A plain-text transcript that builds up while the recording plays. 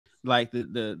like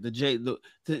the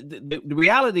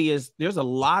reality is there's a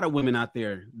lot of women out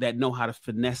there that know how to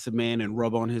finesse a man and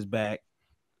rub on his back,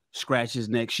 scratch his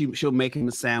neck. She'll make him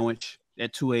a sandwich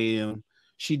at 2 a.m.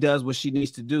 She does what she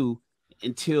needs to do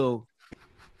until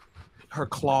her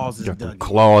claws is Got them dug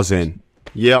claws in.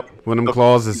 Yep, when them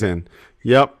claws is in.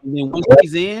 Yep. And then once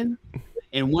she's in,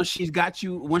 and once she's got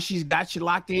you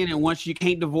locked in, and once you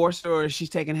can't divorce her, or she's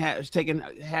taking half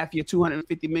your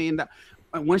 $250 million.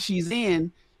 Once she's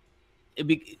in,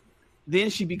 then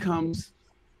she becomes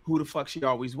who the fuck she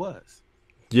always was.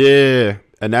 Yeah,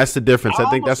 and that's the difference. I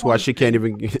think that's why she can't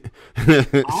even. She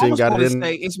ain't got it in.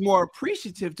 It's more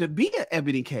appreciative to be an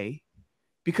Ebony K,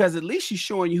 because at least she's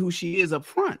showing you who she is up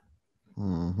front.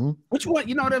 Mm-hmm. Which one,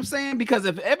 you know what I'm saying? Because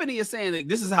if Ebony is saying that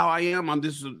this is how I am, I'm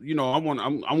this, you know, I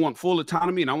want full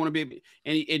autonomy, and I want to be,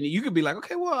 and you could be like,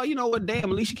 okay, well, you know what, damn,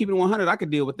 at least you keep it 100, I could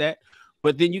deal with that.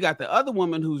 But then you got the other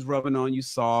woman who's rubbing on you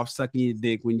soft, sucking your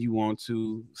dick when you want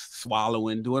to,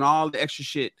 swallowing, doing all the extra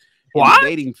shit in the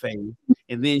dating phase,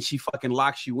 and then she fucking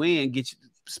locks you in,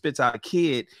 spits out a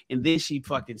kid, and then she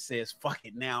fucking says, "Fuck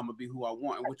it, now I'm gonna be who I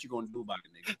want." And what you gonna do about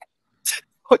it, nigga?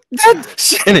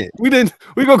 Shannon, we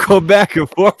gonna go back and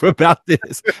forth about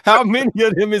this. How many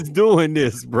of them is doing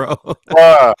this, bro?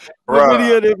 How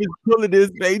many of them is pulling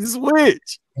this bait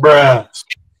switch, bruh?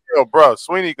 Yo, bro,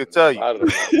 Sweeney could tell you. I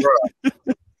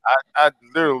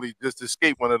literally just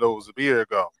escaped one of those a year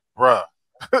ago, bruh.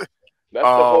 That's the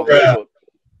whole playbook.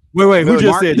 Wait, who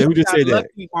just said that? Who just said that?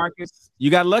 Marcus.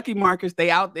 You got lucky, Marcus.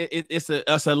 They out there. It's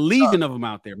a legion of them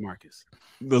out there, Marcus.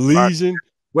 The legion.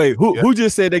 Wait, who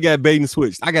just said they got bait and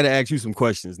switched? I got to ask you some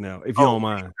questions now, if you don't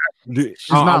mind.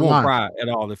 I won't cry at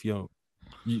all if you don't.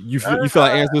 You feel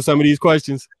like answering some of these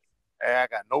questions? Hey, I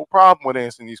got no problem with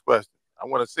answering these questions. I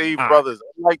want to save brothers.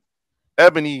 Like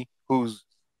Ebony, who's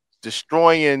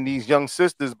destroying these young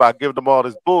sisters by giving them all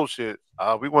this bullshit.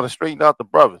 We want to straighten out the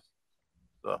brothers.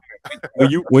 So.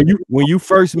 when you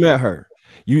first met her,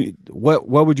 what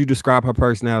would you describe her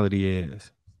personality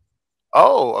as?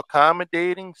 Oh,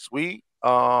 accommodating, sweet,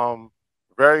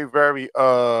 very, very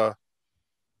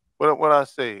what I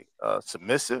say,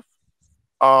 submissive.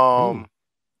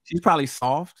 She's probably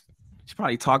soft. She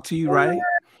probably talk to you right.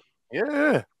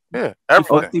 Yeah,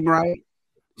 everything right.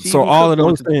 So all of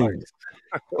those things.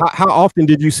 How often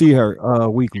did you see her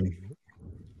weekly?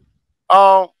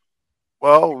 Well,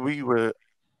 we were.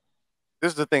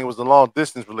 This is the thing. It was a long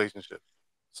distance relationship,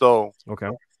 so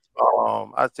okay.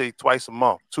 I'd say twice a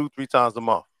month, 2-3 times a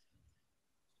month.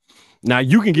 Now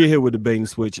you can get hit with the bait and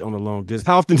switch on the long distance.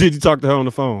 How often did you talk to her on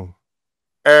the phone?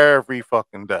 Every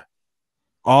fucking day.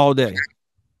 All day.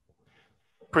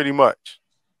 Pretty much.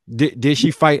 Did she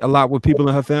fight a lot with people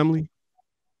in her family?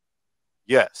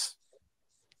 Yes.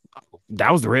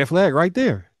 That was the red flag right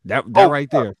there. That right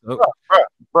there.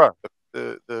 Bruh.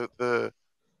 The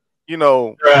you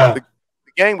know, the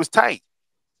game was tight.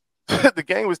 The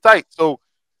game was tight. So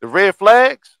the red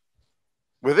flags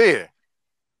were there.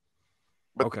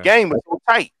 But the game was so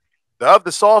tight. The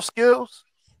other soft skills,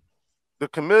 the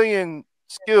chameleon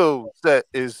skill set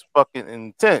is fucking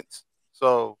intense.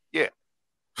 So yeah.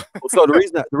 So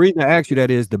the reason I asked you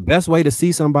that is the best way to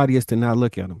see somebody is to not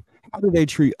look at them. How do they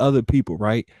treat other people,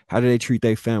 right? How do they treat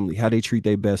their family? How they treat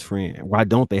their best friend? Why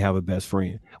don't they have a best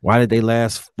friend? Why did they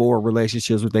last 4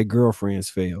 relationships with their girlfriends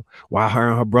fail? Why her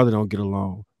and her brother don't get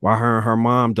along? Why her and her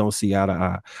mom don't see eye to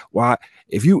eye? Why,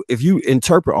 if you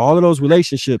interpret all of those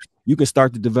relationships, you can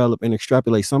start to develop and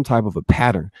extrapolate some type of a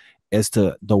pattern as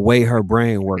to the way her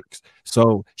brain works.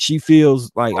 So she feels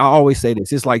like, I always say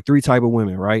this, it's like 3 types of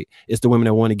women, right? It's the women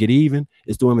that want to get even,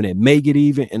 it's the women that may get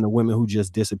even, and the women who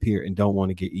just disappear and don't want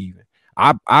to get even.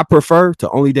 I prefer to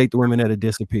only date the women that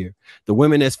disappear. The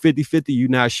women that's 50-50, you're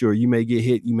not sure. You may get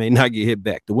hit, you may not get hit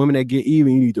back. The women that get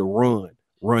even, you need to run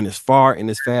as far and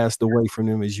as fast away from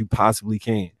them as you possibly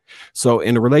can. So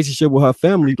in a relationship with her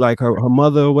family, like her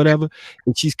mother or whatever,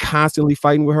 and she's constantly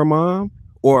fighting with her mom,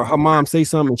 or her mom say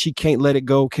something and she can't let it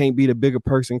go, can't be the bigger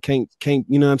person, can't,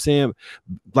 you know what I'm saying?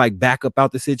 Like back up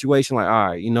out the situation. Like, all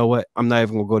right, you know what? I'm not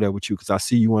even gonna go there with you because I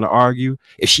see you want to argue.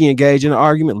 If she engage in an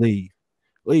argument, leave.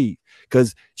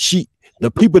 Because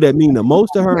the people that mean the most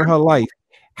to her in her life,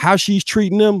 how she's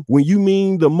treating them, when you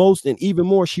mean the most and even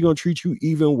more, she gonna treat you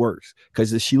even worse.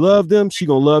 Because if she love them, she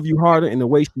gonna love you harder. And the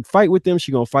way she fight with them,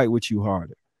 she gonna fight with you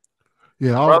harder.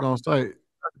 Yeah, I was gonna say,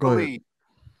 go ahead.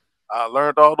 I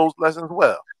learned all those lessons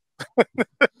well.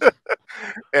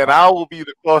 And I will be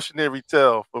the cautionary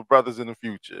tale for brothers in the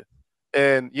future.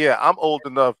 And yeah, I'm old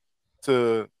enough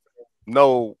to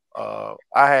know I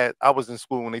was in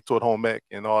school when they taught home ec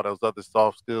and all those other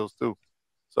soft skills too.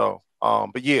 So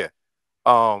but yeah,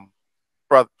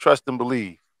 brother, trust and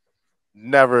believe.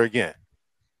 never again.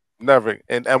 Never.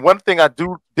 And one thing I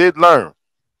did learn,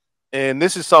 and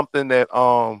this is something that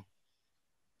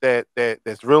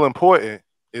that's real important,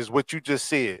 is what you just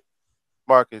said,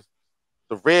 Marcus.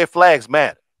 The red flags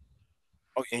matter.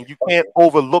 And you can't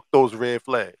overlook those red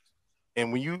flags.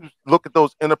 And when you look at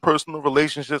those interpersonal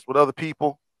relationships with other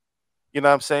people, you know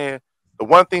what I'm saying? The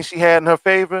one thing she had in her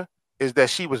favor is that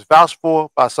she was vouched for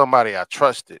by somebody I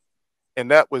trusted. And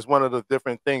that was one of the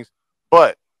different things.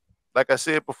 But like I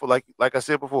said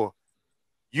before,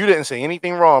 you didn't say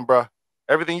anything wrong, bro.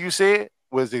 Everything you said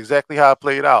was exactly how it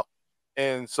played out.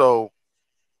 And so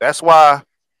that's why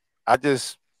I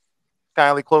just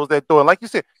kindly close that door. And like you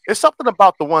said, there's something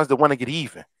about the ones that want to get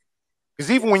even. Because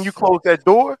even when you close that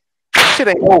door, shit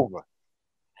ain't over.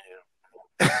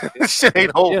 Shit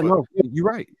ain't over. Yeah, no, you're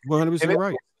right. 100%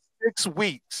 right. 6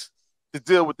 weeks to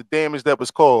deal with the damage that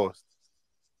was caused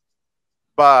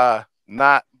by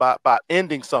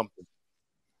ending something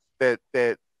that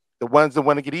the ones that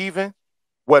want to get even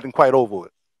wasn't quite over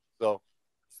it. So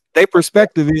they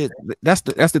perspective is that's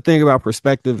the thing about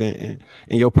perspective and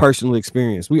your personal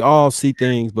experience. We all see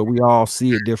things, but we all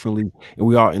see it differently and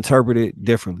we all interpret it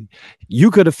differently.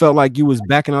 You could have felt like you was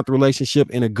backing out the relationship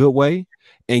in a good way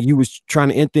and you was trying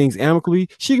to end things amicably.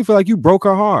 She can feel like you broke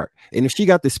her heart. And if she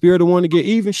got the spirit of wanting to get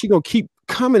even, she gonna keep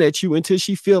coming at you until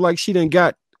she feel like she done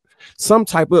got some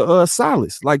type of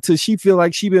solace, like till she feel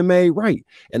like she been made right.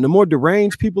 And the more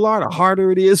deranged people are, the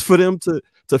harder it is for them to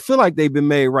feel like they've been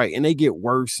made right, and they get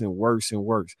worse and worse and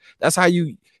worse. That's how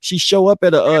she show up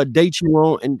at a date you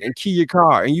on and key your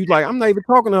car, and you like, I'm not even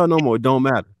talking to her no more. It don't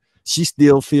matter. She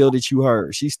still feel that you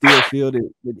heard. She still feel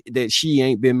that she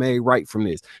ain't been made right from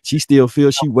this. She still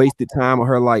feels she wasted time of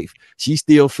her life. She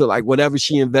still feel like whatever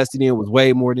she invested in was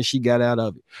way more than she got out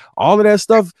of it. All of that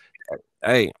stuff.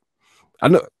 Hey,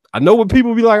 I know when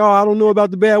people be like, oh, I don't know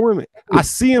about the bad women. I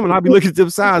see them and I be looking at them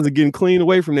signs and getting clean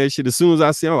away from that shit. As soon as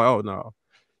I see them, I'm like, oh no.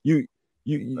 You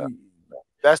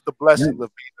that's the blessing of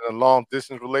being in a long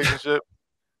distance relationship.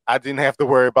 I didn't have to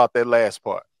worry about that last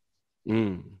part.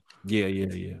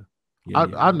 Yeah.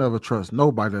 I never trust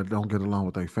nobody that don't get along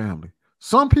with their family.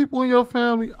 Some people in your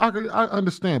family, I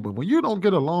understand, but when you don't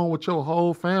get along with your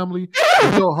whole family,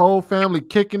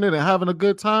 kicking it and having a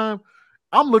good time,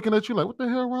 I'm looking at you like, what the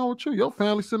hell wrong with you? Your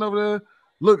family sitting over there,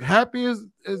 look happy as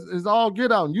all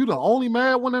get out, and you the only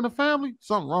mad one in the family.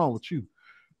 Something wrong with you.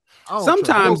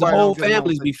 Sometimes the whole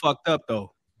families be fucked up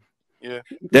though. Yeah,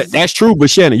 that's true. But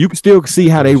Shannon, you can still see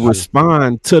how they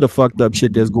respond to the fucked up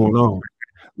shit that's going on.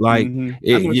 Like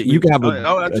you can have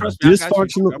a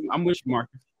dysfunctional. I'm with you,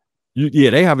 Marcus.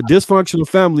 They have a dysfunctional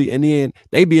family, and then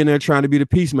they be in there trying to be the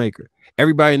peacemaker.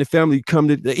 Everybody in the family come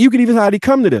to. You can even how they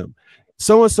come to them.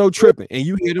 So and so tripping, and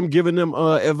you hear them giving them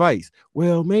advice.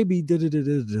 Well, maybe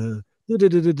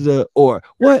or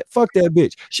what? Fuck that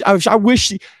bitch. I wish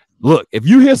she. Look, if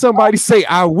you hear somebody say,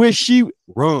 I wish she,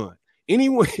 run.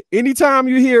 Anytime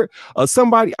you hear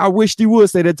somebody, I wish she would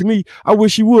say that to me, I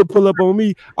wish she would pull up on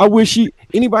me.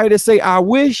 Anybody that say, I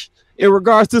wish in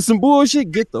regards to some bullshit,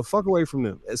 get the fuck away from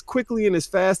them as quickly and as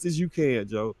fast as you can,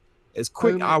 Joe. As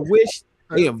quick, I wish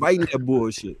they inviting that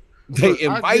bullshit. They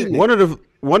inviting one of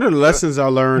the lessons I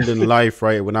learned in life,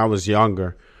 right, when I was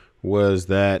younger, was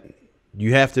that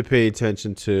you have to pay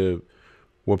attention to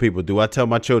what people do. I tell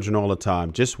my children all the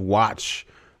time, just watch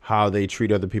how they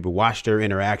treat other people, watch their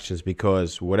interactions,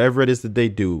 because whatever it is that they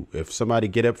do, if somebody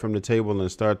get up from the table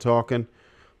and start talking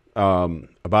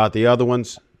about the other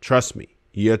ones, trust me,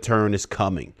 your turn is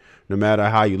coming, no matter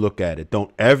how you look at it.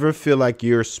 Don't ever feel like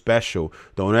you're special.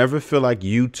 Don't ever feel like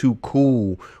you too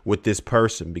cool with this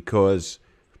person, because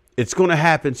it's going to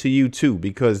happen to you too,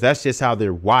 because that's just how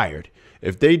they're wired.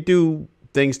 If they do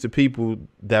things to people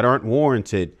that aren't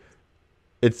warranted,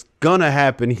 it's gonna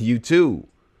happen to you too.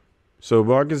 So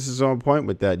Marcus is on point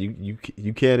with that. You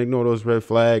can't ignore those red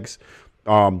flags.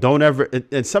 Don't ever.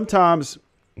 And sometimes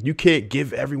you can't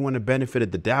give everyone the benefit of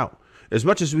the doubt. As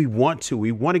much as we want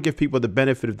to give people the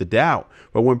benefit of the doubt.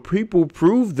 But when people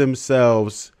prove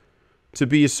themselves to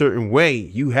be a certain way,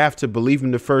 you have to believe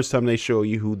them the first time they show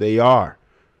you who they are.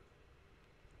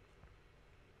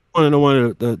 One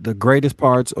of the greatest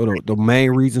parts, or the main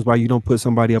reasons why you don't put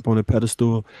somebody up on a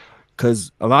pedestal,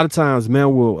 because a lot of times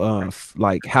men will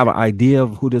like have an idea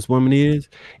of who this woman is,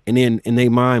 and then in their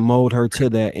mind mold her to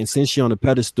that. And since you're on the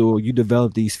pedestal, you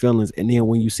develop these feelings, and then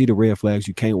when you see the red flags,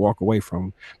 you can't walk away from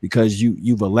them, because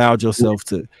you've allowed yourself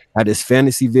to have this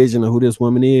fantasy vision of who this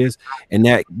woman is, and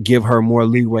that give her more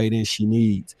leeway than she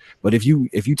needs. But if you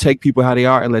take people how they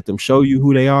are and let them show you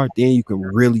who they are, then you can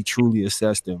really truly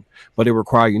assess them. But it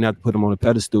requires you not to put them on a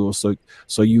pedestal, so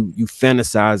you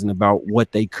fantasizing about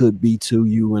what they could be to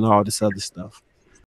you and all this other stuff.